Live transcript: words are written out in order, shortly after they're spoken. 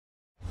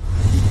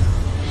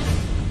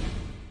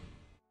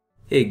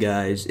Hey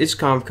guys, it's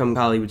Comcom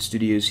Hollywood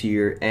Studios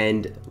here,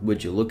 and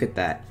would you look at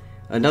that?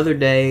 Another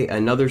day,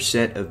 another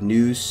set of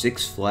new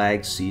Six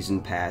Flags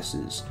season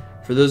passes.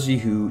 For those of you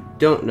who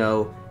don't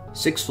know,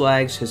 Six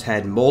Flags has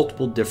had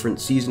multiple different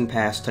season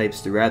pass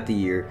types throughout the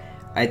year.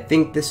 I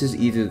think this is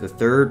either the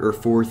third or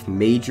fourth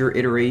major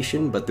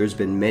iteration, but there's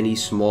been many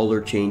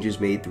smaller changes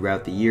made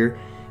throughout the year.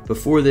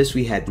 Before this,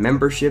 we had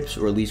memberships,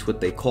 or at least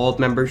what they called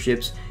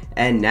memberships,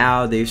 and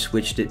now they've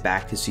switched it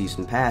back to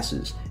season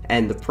passes.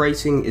 And the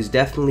pricing is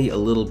definitely a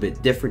little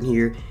bit different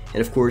here,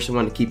 and of course I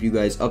want to keep you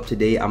guys up to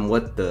date on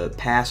what the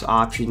pass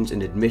options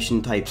and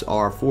admission types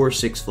are for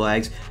Six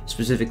Flags,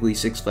 specifically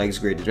Six Flags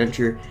Great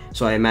Adventure.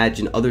 So I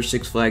imagine other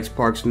Six Flags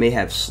parks may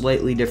have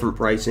slightly different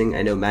pricing.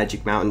 I know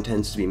Magic Mountain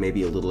tends to be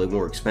maybe a little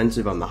more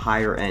expensive on the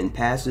higher end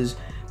passes,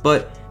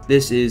 but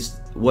this is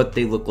what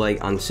they look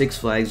like on Six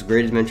Flags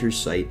Great Adventure's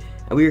site,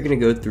 and we are going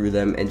to go through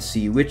them and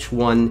see which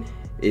one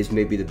is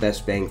maybe the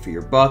best bang for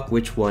your buck,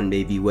 which one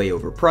may be way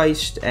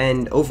overpriced,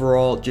 and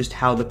overall just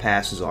how the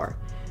passes are.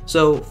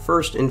 So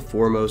first and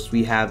foremost,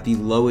 we have the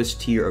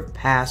lowest tier of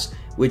pass,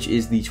 which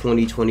is the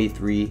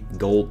 2023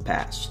 Gold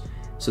Pass.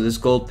 So this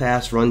Gold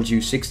Pass runs you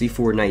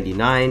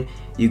 $64.99.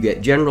 You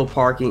get general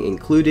parking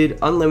included,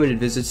 unlimited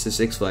visits to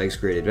Six Flags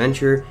Great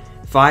Adventure,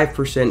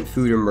 5%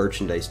 food and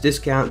merchandise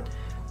discount,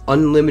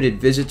 unlimited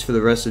visits for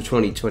the rest of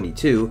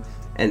 2022,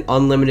 and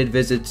unlimited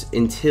visits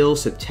until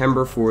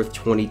September 4th,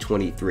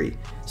 2023.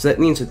 So that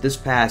means that this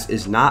pass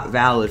is not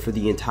valid for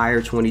the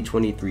entire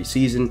 2023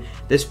 season.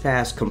 This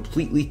pass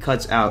completely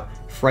cuts out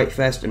Fright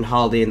Fest and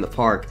Holiday in the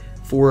Park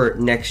for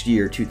next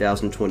year,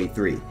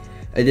 2023.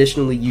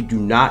 Additionally, you do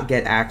not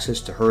get access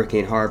to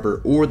Hurricane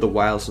Harbor or the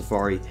Wild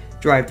Safari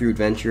drive-thru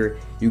adventure.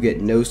 You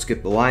get no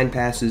skip the line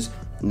passes,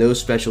 no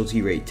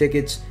specialty rate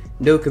tickets,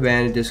 no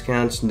cabana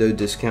discounts, no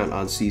discount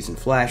on season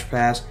flash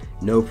pass,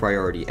 no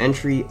priority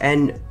entry,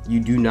 and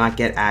you do not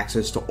get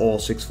access to all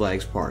Six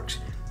Flags parks.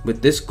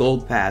 With this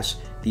Gold Pass,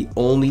 the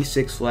only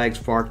Six Flags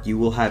park you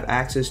will have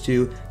access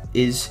to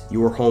is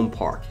your home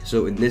park.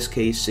 So in this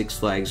case, Six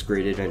Flags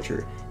Great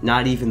Adventure.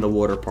 Not even the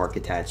water park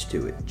attached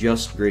to it,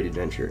 just Great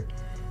Adventure.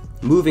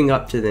 Moving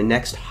up to the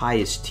next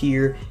highest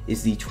tier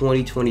is the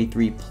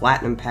 2023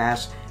 Platinum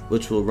Pass,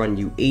 which will run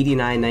you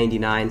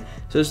 $89.99.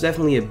 So it's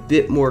definitely a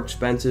bit more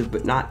expensive,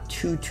 but not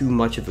too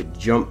much of a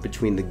jump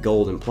between the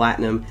Gold and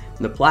Platinum.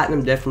 And the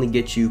Platinum definitely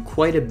gets you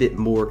quite a bit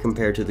more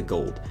compared to the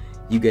Gold.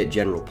 You get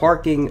general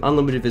parking,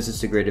 unlimited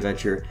visits to Great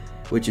Adventure,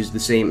 which is the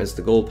same as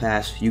the Gold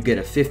Pass. You get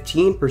a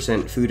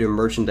 15% food and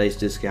merchandise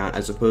discount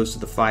as opposed to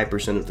the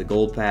 5% of the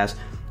Gold Pass,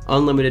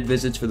 unlimited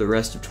visits for the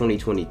rest of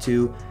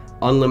 2022,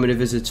 unlimited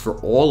visits for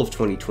all of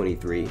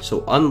 2023.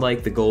 So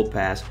unlike the Gold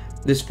Pass,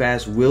 this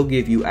pass will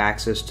give you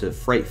access to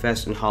Fright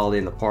Fest and Holiday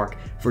in the Park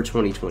for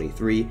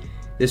 2023.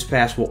 This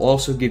pass will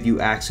also give you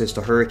access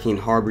to Hurricane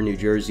Harbor, New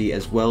Jersey,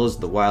 as well as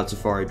the Wild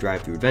Safari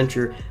drive-thru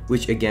adventure,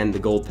 which again the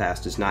Gold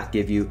Pass does not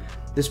give you.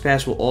 This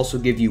pass will also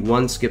give you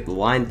one skip the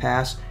line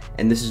pass,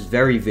 and this is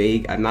very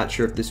vague. I'm not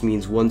sure if this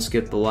means one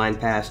skip the line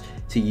pass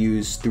to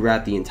use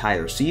throughout the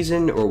entire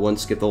season or one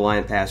skip the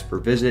line pass per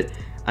visit.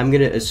 I'm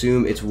going to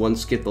assume it's one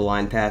skip the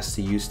line pass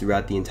to use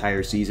throughout the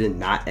entire season,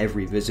 not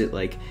every visit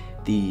like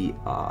the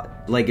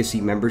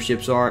legacy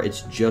memberships are.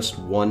 It's just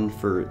one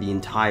for the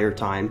entire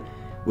time,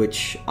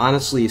 which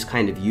honestly is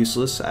kind of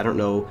useless. I don't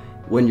know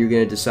when you're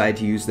going to decide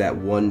to use that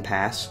one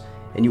pass.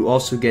 And you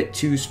also get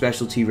 2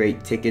 specialty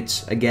rate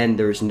tickets. Again,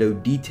 there's no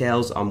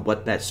details on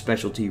what that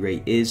specialty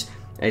rate is.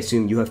 I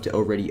assume you have to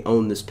already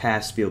own this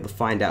pass to be able to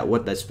find out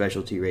what that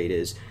specialty rate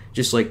is.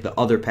 Just like the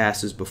other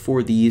passes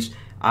before these,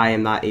 I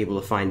am not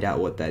able to find out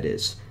what that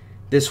is.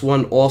 This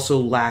one also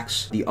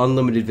lacks the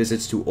unlimited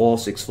visits to all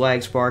Six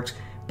Flags parks,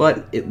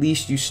 but at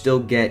least you still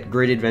get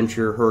Great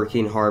Adventure,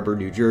 Hurricane Harbor,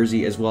 New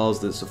Jersey, as well as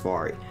the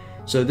Safari.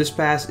 So this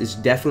pass is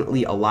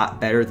definitely a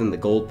lot better than the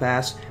Gold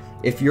Pass.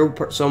 If you're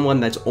someone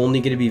that's only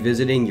going to be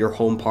visiting your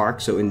home park,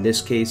 so in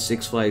this case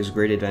Six Flags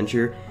Great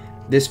Adventure,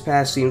 this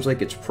pass seems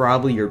like it's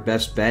probably your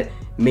best bet,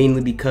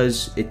 mainly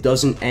because it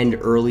doesn't end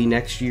early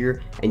next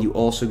year, and you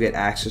also get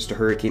access to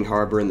Hurricane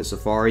Harbor and the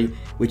Safari,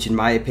 which in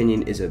my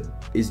opinion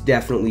is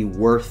definitely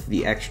worth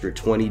the extra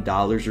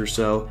 $20 or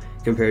so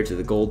compared to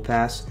the Gold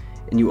Pass.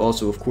 And you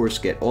also, of course,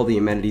 get all the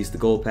amenities the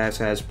Gold Pass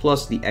has,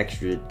 plus the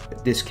extra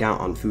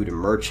discount on food and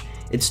merch.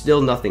 It's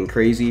still nothing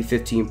crazy.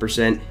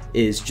 15%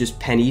 is just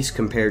pennies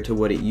compared to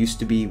what it used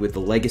to be with the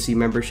legacy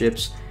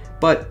memberships,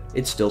 but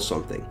it's still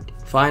something.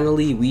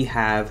 Finally, we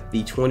have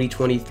the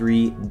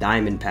 2023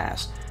 Diamond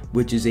Pass,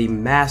 which is a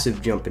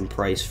massive jump in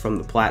price from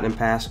the Platinum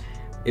Pass.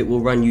 It will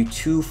run you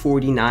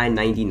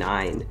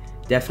 $249.99.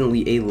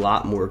 Definitely a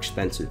lot more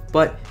expensive,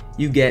 but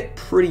you get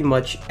pretty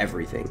much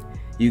everything.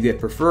 You get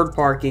preferred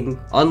parking,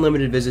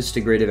 unlimited visits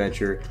to Great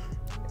Adventure,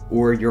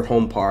 or your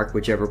home park,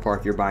 whichever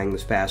park you're buying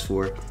this pass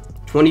for,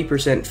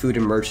 20% food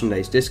and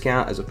merchandise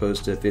discount as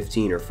opposed to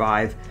 15 or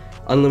 5,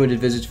 unlimited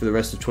visits for the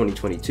rest of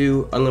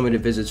 2022,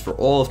 unlimited visits for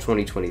all of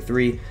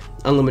 2023,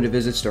 unlimited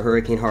visits to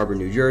Hurricane Harbor,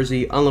 New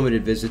Jersey,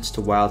 unlimited visits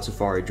to Wild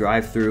Safari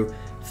drive-thru,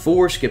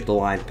 4 skip the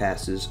line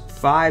passes,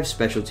 5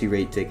 specialty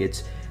rate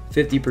tickets,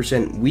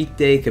 50%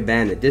 weekday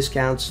cabana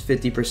discounts,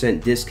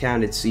 50%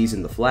 discounted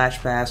season the Flash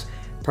Pass,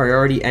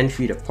 priority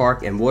entry to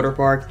park and water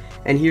park,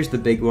 and here's the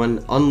big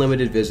one,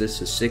 unlimited visits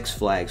to Six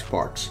Flags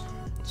parks.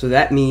 So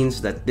that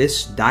means that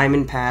this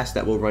Diamond Pass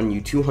that will run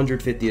you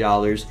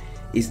 $250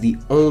 is the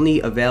only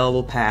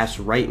available pass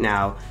right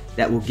now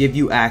that will give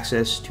you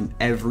access to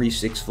every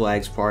Six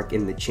Flags park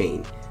in the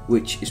chain,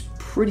 which is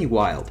pretty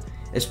wild,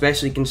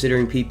 especially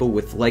considering people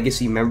with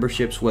legacy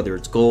memberships, whether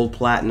it's Gold,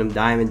 Platinum,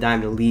 Diamond,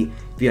 Diamond Elite,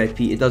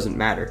 VIP, it doesn't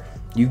matter.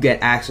 You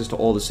get access to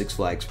all the Six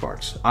Flags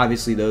parks.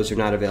 Obviously, those are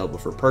not available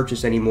for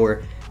purchase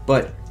anymore,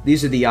 but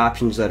these are the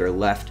options that are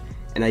left.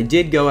 And I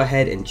did go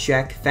ahead and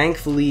check.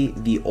 Thankfully,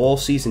 the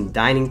all-season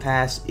dining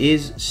pass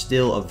is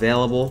still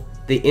available.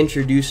 They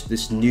introduced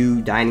this new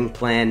dining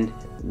plan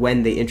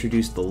when they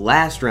introduced the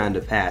last round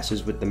of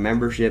passes with the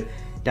membership.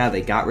 Now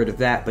they got rid of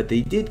that, but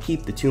they did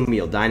keep the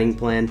 2-meal dining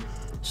plan.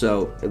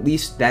 So at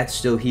least that's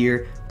still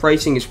here.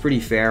 Pricing is pretty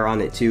fair on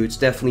it too. It's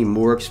definitely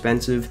more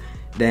expensive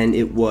than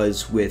it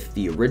was with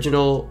the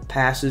original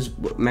passes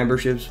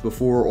memberships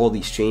before all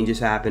these changes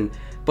happened,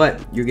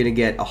 but you're gonna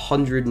get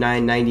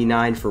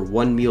 $109.99 for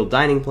 1-meal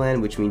dining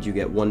plan, which means you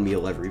get 1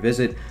 meal every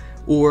visit,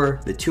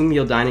 or the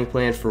 2-meal dining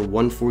plan for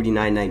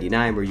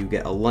 $149.99, where you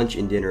get a lunch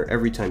and dinner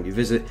every time you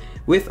visit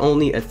with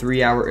only a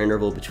 3-hour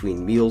interval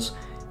between meals.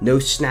 No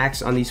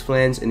snacks on these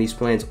plans, and these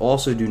plans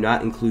also do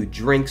not include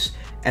drinks,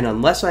 and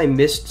unless I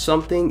missed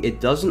something, it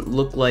doesn't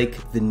look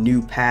like the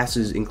new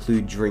passes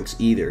include drinks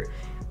either,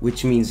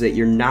 which means that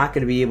you're not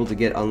going to be able to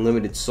get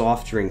unlimited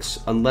soft drinks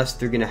unless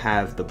they're going to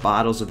have the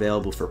bottles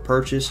available for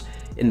purchase.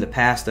 In the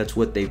past, that's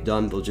what they've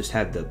done. They'll just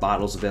have the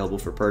bottles available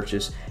for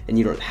purchase, and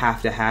you don't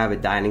have to have a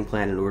dining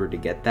plan in order to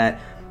get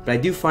that. But I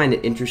do find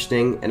it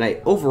interesting, and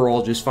I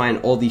overall just find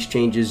all these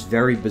changes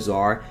very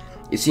bizarre.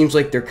 It seems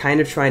like they're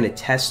kind of trying to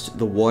test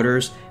the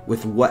waters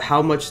with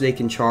how much they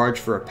can charge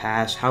for a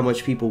pass, how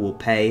much people will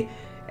pay,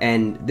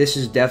 and this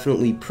is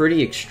definitely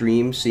pretty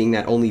extreme, seeing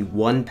that only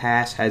one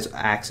pass has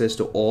access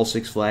to all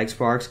Six Flags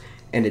parks,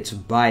 and it's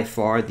by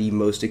far the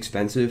most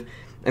expensive.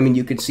 I mean,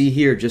 you can see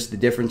here just the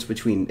difference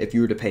between if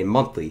you were to pay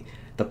monthly.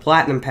 The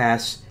Platinum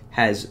Pass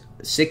has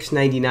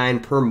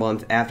 $6.99 per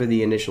month after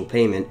the initial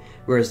payment,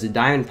 whereas the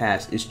Diamond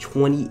Pass is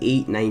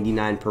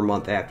 $28.99 per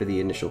month after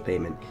the initial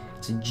payment.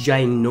 It's a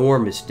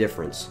ginormous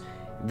difference.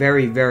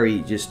 Very,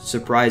 very just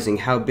surprising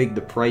how big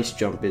the price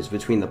jump is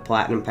between the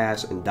Platinum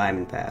Pass and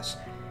Diamond Pass.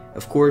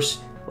 Of course,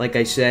 like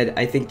I said,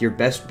 I think your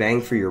best bang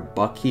for your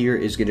buck here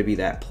is going to be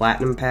that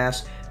Platinum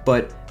Pass,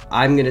 but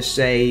I'm going to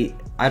say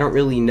I don't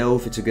really know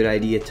if it's a good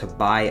idea to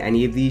buy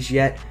any of these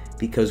yet,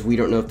 because we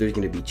don't know if there's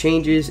going to be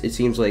changes. It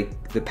seems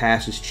like the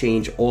passes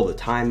change all the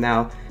time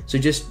now, so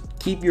just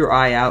keep your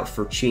eye out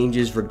for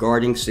changes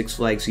regarding Six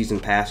Flags season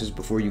passes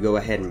before you go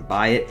ahead and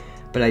buy it.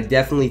 But I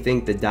definitely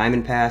think the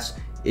Diamond Pass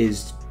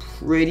is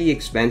pretty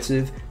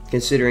expensive,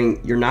 considering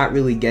you're not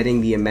really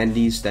getting the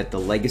amenities that the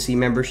legacy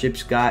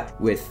memberships got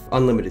with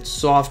unlimited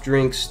soft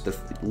drinks, the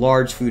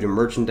large food and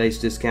merchandise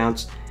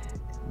discounts.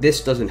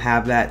 This doesn't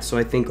have that, so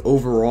I think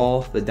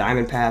overall the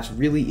Diamond Pass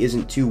really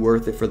isn't too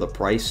worth it for the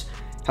price.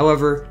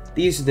 However,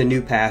 these are the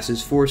new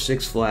passes for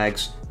Six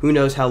Flags. Who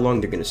knows how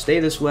long they're going to stay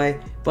this way,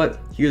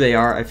 but here they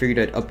are. I figured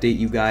I'd update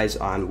you guys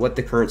on what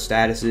the current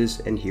status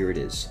is, and here it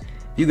is.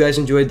 If you guys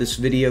enjoyed this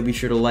video, be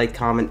sure to like,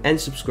 comment, and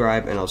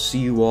subscribe, and I'll see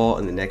you all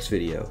in the next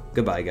video.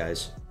 Goodbye,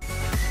 guys.